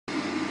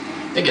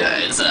Hey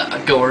guys,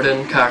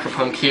 Gordon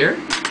Cockerpunk here.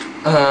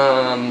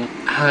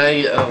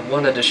 I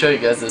wanted to show you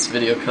guys this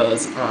video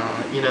because,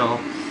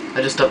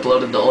 I just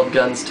uploaded the old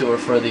guns tour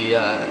for the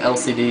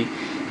LCD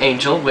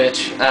Angel,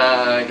 which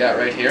I got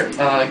right here.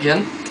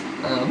 Again,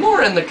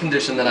 more in the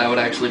condition that I would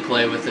actually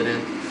play with it in.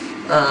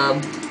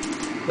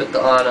 With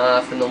the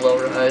on-off and the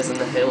low-rise and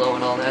the halo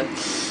and all that.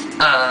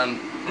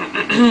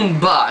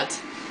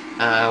 But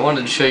I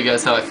wanted to show you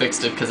guys how I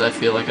fixed it because I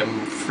feel like I'm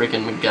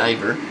freaking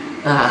MacGyver.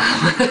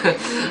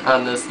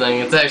 On this thing.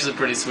 It's actually a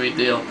pretty sweet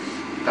deal.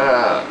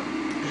 Let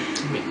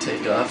me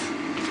take off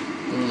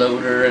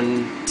loader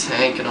and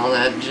tank and all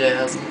that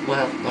jazz.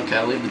 Well, okay,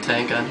 I'll leave the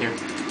tank on here.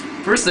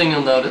 First thing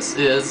you'll notice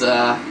is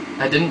I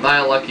didn't buy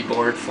a lucky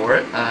board for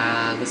it.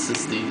 This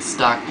is the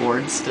stock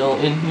board still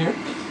in here.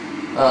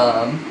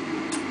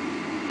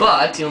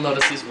 But you'll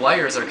notice these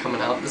wires are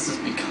coming out. This is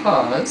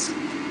because,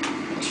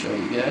 I'll show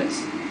you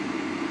guys.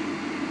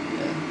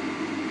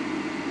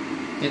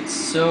 It's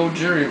so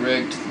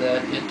jury-rigged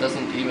that it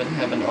doesn't even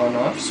have an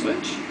on-off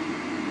switch.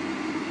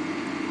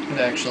 It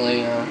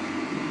actually,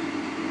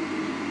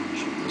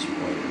 shove this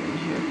wire in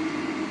here.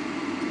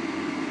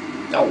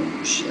 Oh,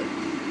 shit.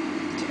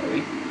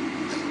 Sorry.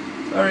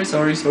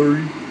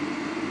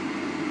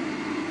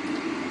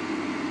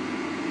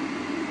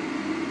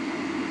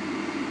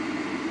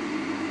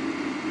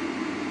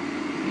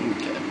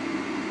 Okay.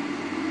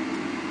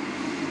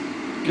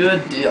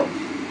 Good deal.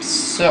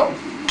 So,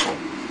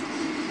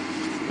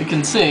 you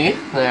can see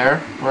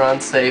there, we're on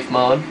safe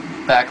mode,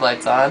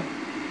 backlight's on,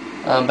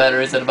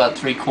 battery's at about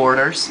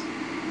 3/4,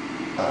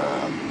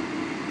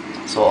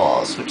 so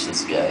I'll switch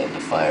this guy into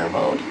fire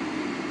mode.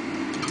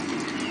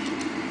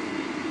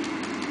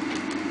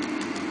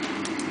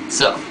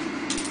 So,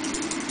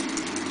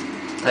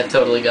 I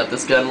totally got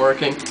this gun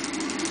working.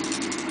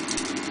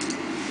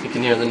 You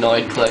can hear the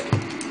Noid click.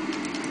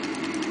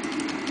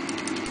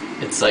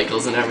 It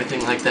cycles and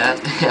everything like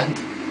that, and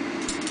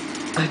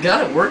I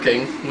got it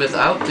working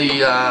without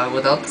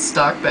the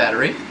stock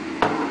battery.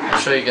 I'll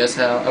show you guys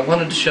how. I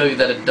wanted to show you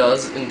that it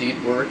does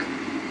indeed work,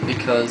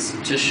 because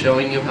just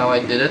showing you how I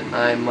did it,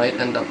 I might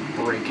end up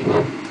breaking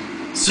it.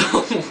 So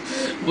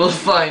we'll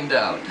find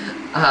out.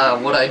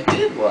 What I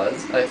did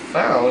was I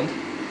found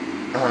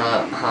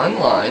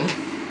online.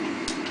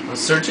 I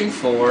was searching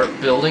for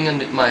building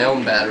my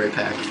own battery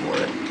pack for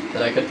it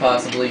that I could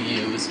possibly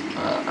use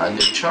a new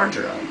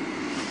charger on.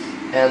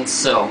 And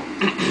so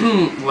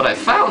what I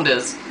found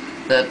is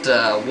that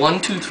 1,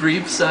 2,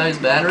 3 size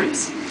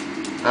batteries,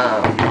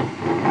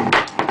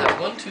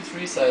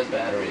 size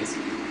batteries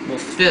will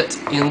fit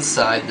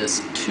inside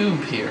this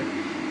tube here,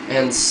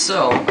 and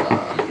so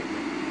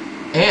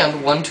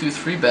and 1, 2,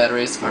 3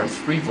 batteries are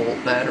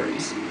 3-volt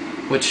batteries,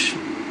 which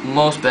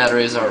most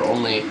batteries are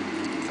only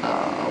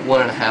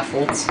 1.5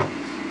 volts,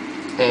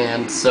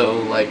 and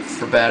so like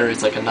for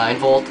batteries like a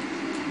 9-volt,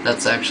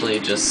 that's actually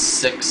just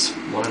 6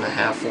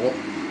 1.5-volt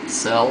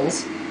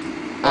cells.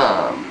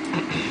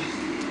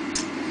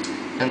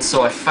 And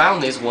so I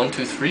found these 1,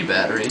 2, 3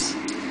 batteries,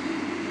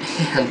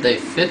 and they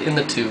fit in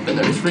the tube, and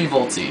they're 3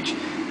 volts each.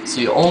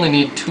 So you only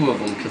need 2 of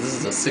them, because this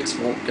is a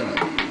 6-volt gun.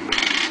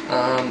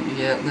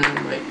 Yeah, there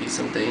might be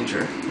some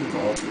danger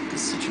involved with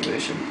this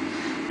situation.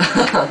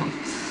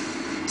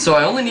 So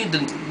I only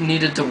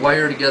needed to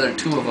wire together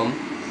 2 of them,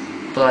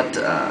 but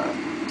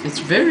it's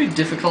very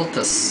difficult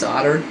to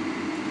solder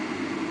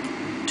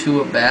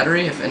to a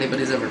battery, if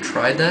anybody's ever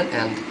tried that,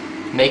 and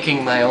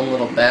making my own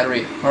little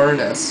battery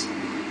harness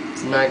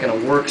is not going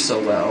to work so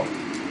well.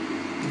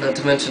 Not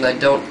to mention I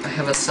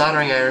have a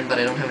soldering iron, but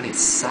I don't have any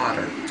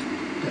solder.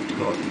 I have to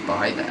go out and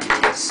buy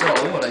that. So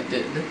what I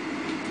did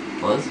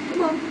was,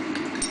 come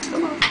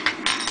on.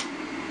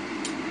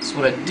 So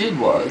what I did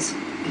was,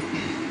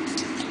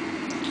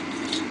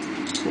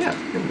 yeah,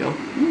 here we go.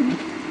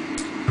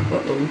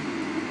 Uh-oh.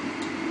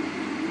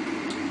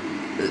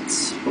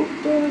 Let's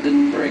hope I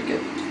didn't break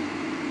it.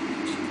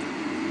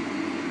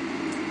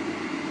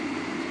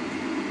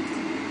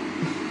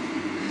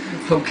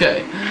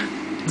 Okay.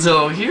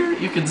 So here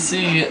you can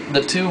see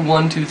the 2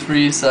 1, 2,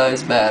 3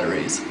 size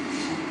batteries.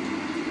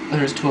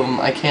 There's 2 of them.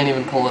 I can't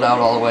even pull it out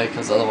all the way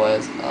because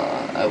otherwise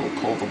I will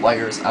pull the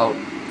wires out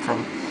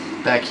from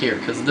back here,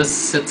 because this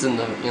sits in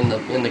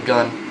the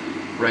gun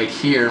right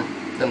here,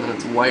 and then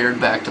it's wired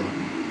back to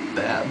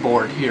the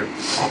board here.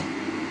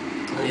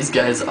 These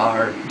guys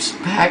are just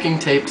packing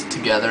taped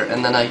together,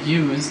 and then I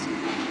used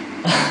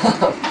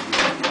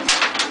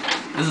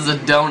this is a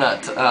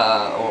donut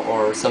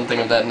or something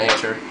of that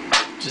nature.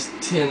 Just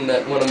tin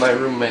that one of my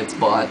roommates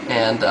bought,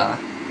 and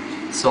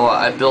so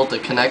I built a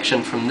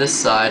connection from this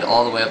side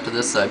all the way up to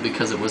this side,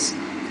 because it was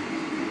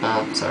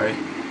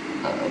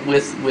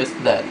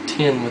with that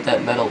tin, with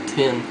that metal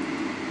tin,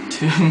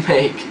 to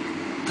make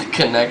the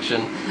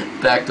connection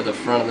back to the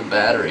front of the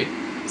battery.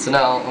 So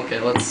now, okay,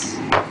 let's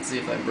see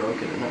if I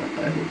broke it or not.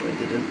 I hope I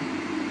didn't.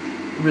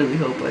 I really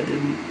hope I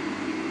didn't.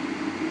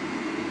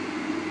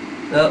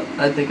 Oh,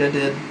 I think I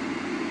did.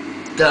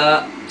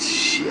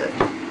 Shit.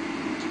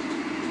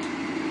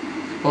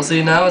 Well,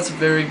 see, now it's a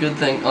very good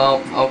thing.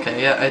 Oh,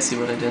 okay, yeah, I see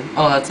what I did.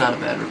 Oh, that's not a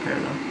bad repair,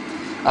 though.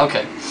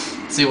 Okay,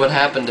 see what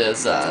happened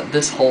is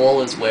this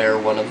hole is where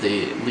one of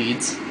the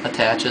leads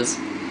attaches,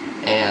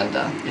 and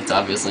it's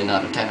obviously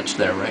not attached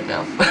there right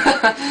now.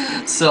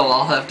 So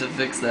I'll have to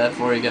fix that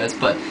for you guys,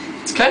 but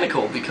it's kind of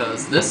cool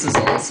because this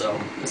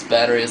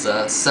battery is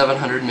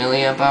 700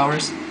 milliamp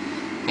hours,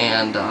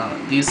 and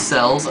these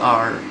cells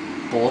are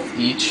both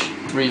each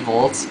 3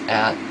 volts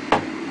at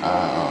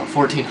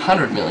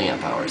 1400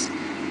 milliamp hours.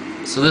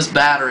 So this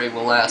battery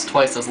will last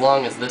twice as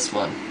long as this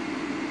one.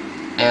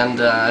 And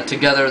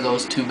together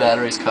those 2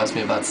 batteries cost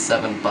me about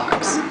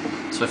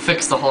 $7. So I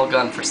fixed the whole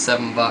gun for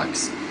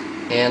 $7.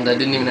 And I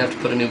didn't even have to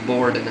put a new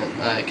board in it.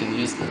 I can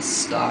use this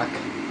stock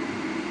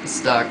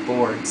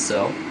board.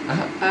 So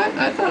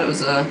I thought it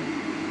was a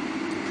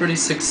pretty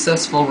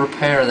successful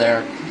repair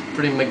there.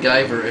 Pretty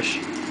MacGyver-ish.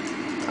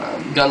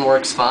 Gun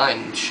works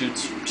fine.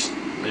 Shoots,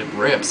 it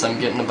rips. I'm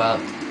getting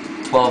about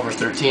 12 or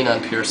 13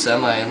 on pure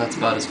semi, and that's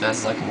about as fast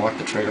as I can walk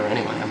the trigger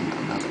anyway. I'm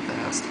not that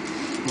fast.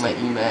 My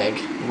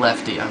EMAG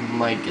lefty, I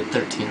might get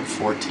 13 or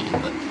 14,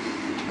 but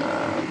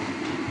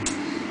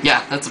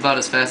yeah, that's about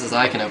as fast as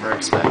I can ever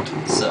expect.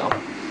 So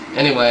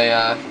anyway,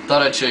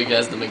 thought I'd show you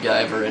guys the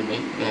MacGyver in me,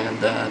 and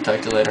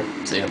talk to you later.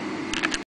 See ya.